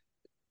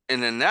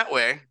 And then that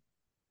way,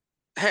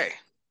 hey,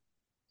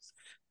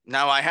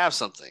 now I have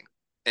something.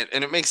 And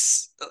it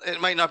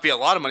might not be a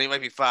lot of money, it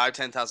might be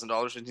 $5,000, $10,000,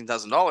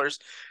 $15,000,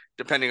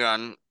 depending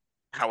on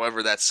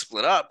however that's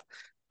split up.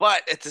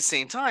 But at the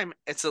same time,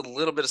 it's a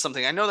little bit of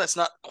something. I know that's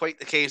not quite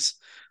the case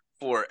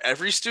for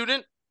every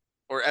student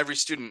or every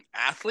student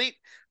athlete,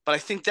 but I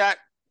think that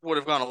would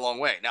have gone a long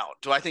way. Now,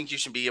 do I think you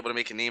should be able to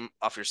make a name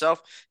off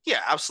yourself?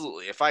 Yeah,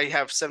 absolutely. If I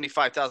have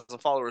 75,000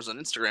 followers on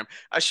Instagram,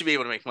 I should be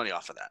able to make money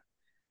off of that.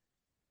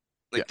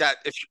 Yeah. Like that,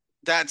 if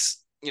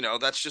that's,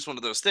 that's just one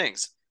of those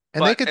things.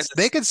 And But at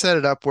they this, could set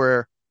it up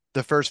where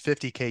the first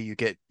 50K you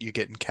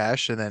get in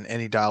cash, and then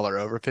any dollar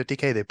over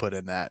 50K they put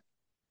in that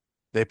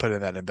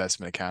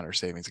investment account or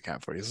savings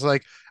account for you. It's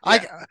like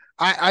yeah,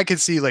 I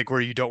could see like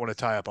where you don't want to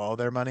tie up all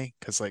their money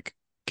because like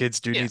kids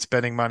do yeah, need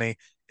spending money.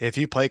 If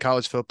you play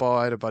college football,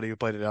 I had a buddy who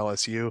played at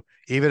LSU.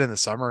 Even in the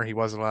summer, he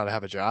wasn't allowed to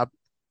have a job,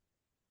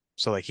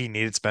 so like he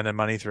needed spending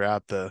money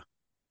throughout the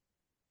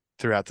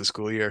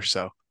school year.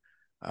 So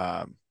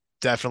um,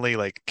 definitely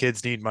like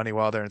kids need money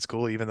while they're in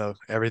school, even though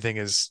everything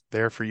is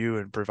there for you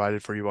and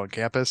provided for you on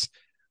campus.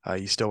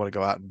 You still want to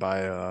go out and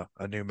buy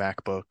a new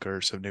MacBook or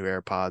some new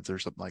AirPods or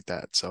something like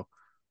that. So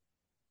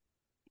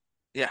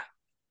yeah.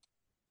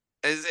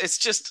 It's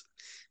just,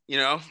 you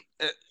know,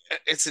 it,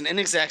 it's an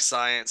inexact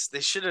science.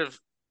 They should have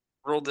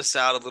rolled this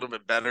out a little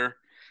bit better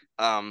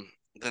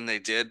than they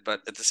did.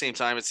 But at the same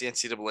time, it's the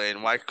NCAA,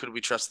 and why could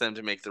we trust them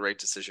to make the right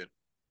decision?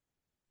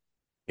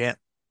 yeah.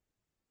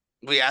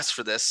 We asked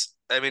for this.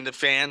 I mean, the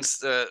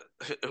fans,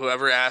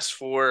 whoever asked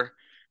for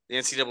the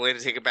NCAA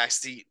to take a back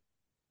seat,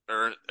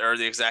 are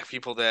the exact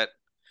people that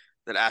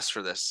asked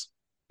for this.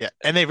 Yeah,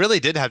 and they really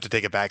did have to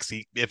take a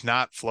backseat. If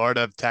not,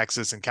 Florida,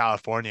 Texas, and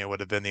California would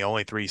have been the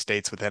only three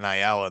states with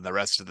NIL, and the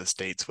rest of the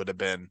states would have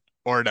been,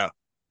 or no,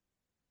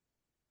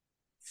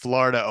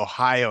 Florida,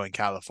 Ohio, and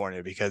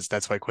California, because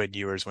that's why Quinn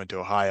Ewers went to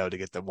Ohio to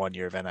get the 1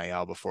 year of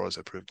NIL before it was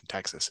approved in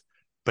Texas.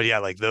 But yeah,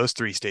 like those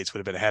three states would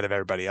have been ahead of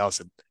everybody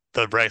else, and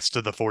the rest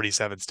of the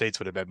 47 states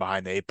would have been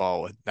behind the eight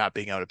ball with not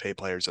being able to pay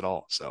players at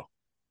all. So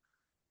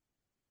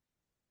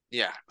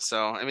Yeah.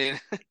 So I mean,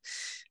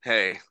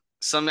 hey,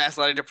 some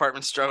athletic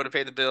departments struggle to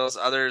pay the bills.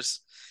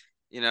 Others,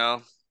 you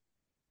know,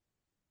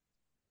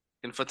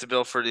 can foot the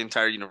bill for the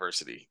entire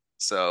university.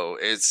 So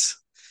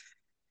it's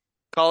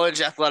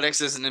college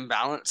athletics is an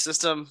imbalanced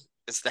system.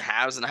 It's the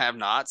haves and the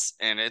have-nots,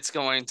 and it's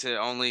going to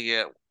only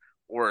get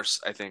worse,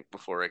 I think,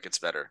 before it gets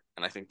better.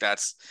 And I think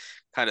that's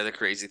kind of the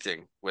crazy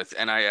thing with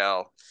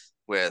NIL,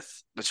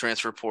 with the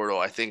transfer portal.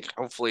 I think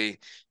hopefully,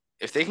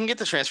 if they can get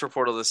the transfer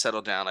portal to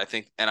settle down, I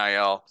think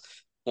NIL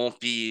won't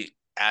be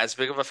as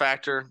big of a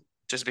factor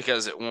just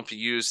because it won't be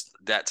used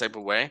that type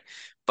of way.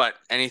 But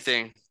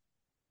anything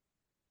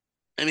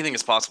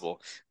is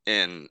possible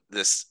in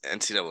this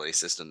NCAA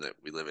system that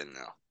we live in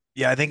now.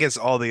 yeah, I think it's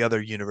all the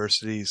other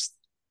universities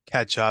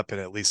catch up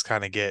and at least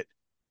kind of get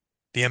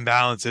the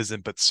imbalance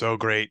isn't but so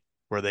great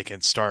where they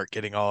can start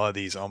getting all of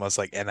these almost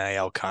like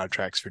NIL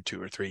contracts for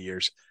 2 or 3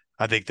 years.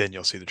 I think then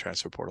you'll see the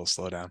transfer portal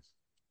slow down.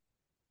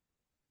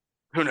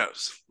 Who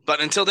knows? But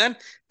until then,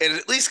 it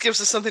at least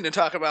gives us something to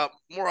talk about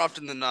more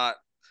often than not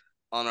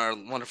on our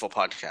wonderful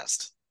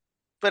podcast.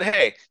 But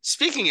hey,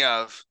 speaking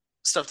of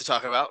stuff to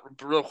talk about,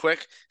 real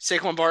quick,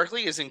 Saquon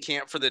Barkley is in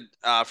camp for the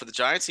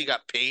Giants. He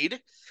got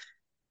paid.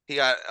 He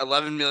got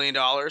 $11 million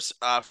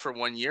for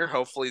 1 year.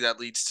 Hopefully, that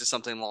leads to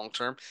something long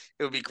term.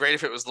 It would be great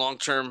if it was long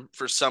term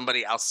for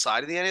somebody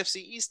outside of the NFC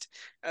East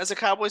as a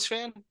Cowboys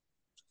fan.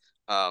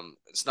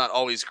 It's not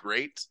always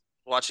great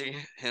watching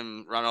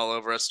him run all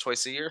over us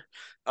twice a year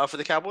for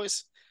the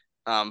Cowboys.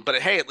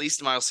 But hey, at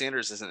least Miles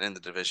Sanders isn't in the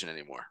division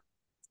anymore.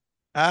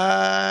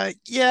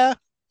 Yeah.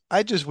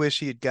 I just wish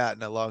he had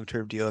gotten a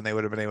long-term deal and they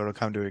would have been able to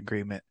come to an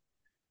agreement.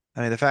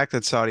 I mean, the fact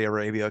that Saudi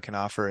Arabia can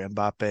offer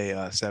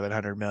Mbappe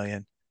 700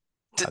 million,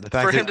 the For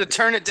fact that him to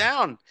turn it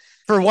down,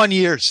 for 1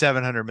 year,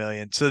 700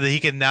 million, so that he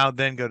can now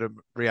then go to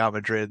Real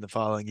Madrid the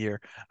following year.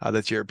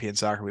 That's European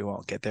soccer. We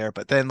won't get there.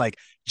 But then like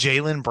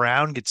Jaylen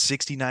Brown gets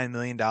 $69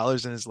 million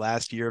in his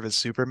last year of his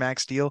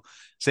Supermax deal.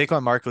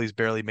 Saquon Barkley's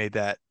barely made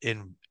that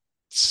in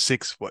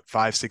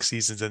 5, 6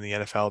 seasons in the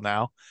NFL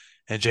now.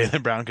 And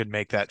Jaylen Brown could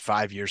make that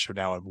 5 years from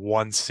now in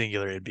one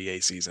singular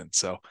NBA season.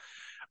 So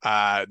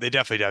they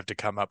definitely have to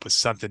come up with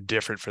something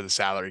different for the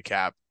salary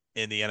cap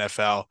in the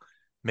NFL.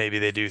 Maybe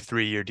they do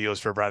 3 year deals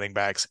for running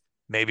backs.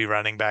 Maybe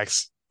running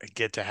backs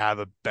get to have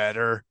a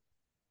better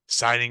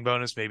signing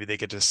bonus. Maybe they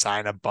get to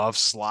sign above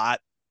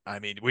slot. I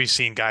mean, we've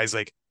seen guys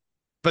like,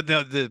 but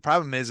the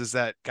problem is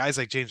that guys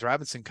like James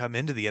Robinson come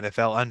into the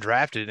NFL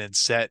undrafted and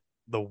set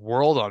the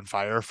world on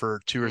fire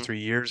for 2 or 3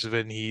 years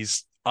when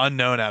he's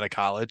unknown out of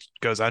college,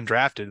 goes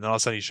undrafted, and then all of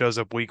a sudden he shows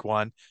up week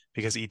one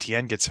because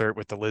ETN gets hurt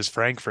with the Liz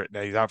Frankfurt.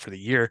 Now he's out for the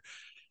year,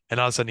 and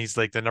all of a sudden he's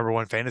like the number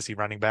one fantasy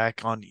running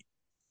back on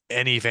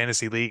any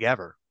fantasy league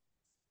ever.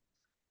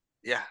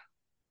 yeah.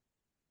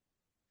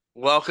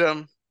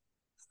 Welcome,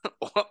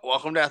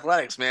 welcome to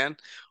athletics, man.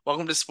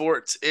 Welcome to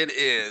sports. It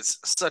is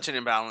such an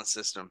imbalanced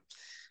system.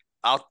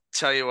 I'll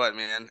tell you what,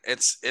 man.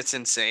 It's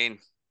insane,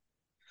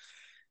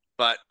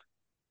 but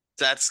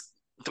that's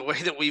the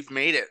way that we've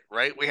made it,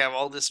 right? We have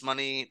all this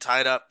money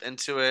tied up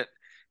into it,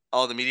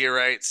 all the media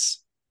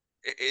rights.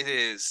 It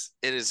is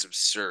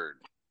absurd.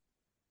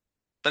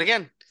 But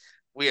again,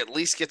 we at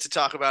least get to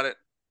talk about it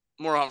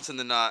more often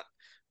than not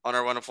on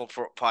our wonderful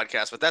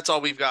podcast. But that's all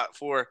we've got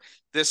for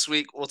this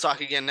week. We'll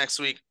talk again next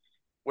week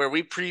where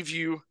we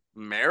preview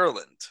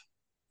Maryland.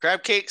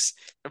 Crab cakes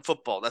and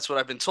football. That's what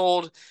I've been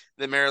told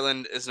that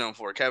Maryland is known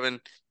for. Kevin,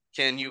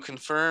 can you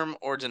confirm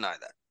or deny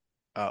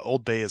that?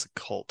 Old Bay is a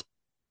cult.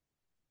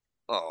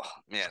 Oh,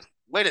 man.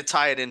 Way to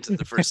tie it into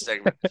the first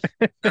segment.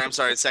 I'm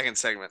sorry, the second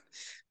segment.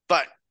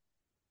 But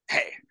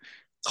hey,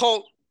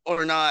 cult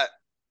or not,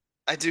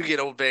 I do get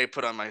Old Bay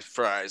put on my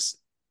fries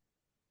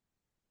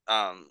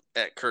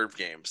at curve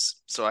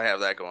games. So I have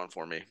that going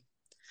for me.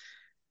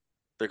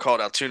 They're called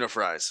Altoona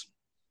fries.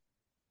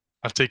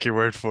 I'll take your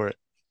word for it.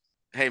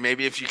 Hey,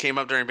 maybe if you came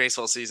up during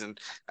baseball season,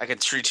 I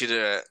could treat you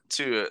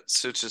to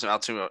some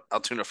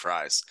Altoona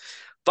fries.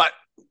 But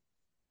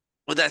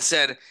with that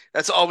said,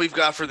 that's all we've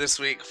got for this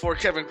week. For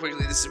Kevin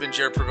Quigley, this has been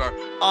Jared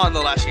Pergar on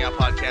the Lashing Out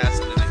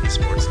Podcast and the Nike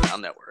Sports Now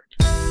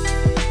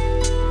Network.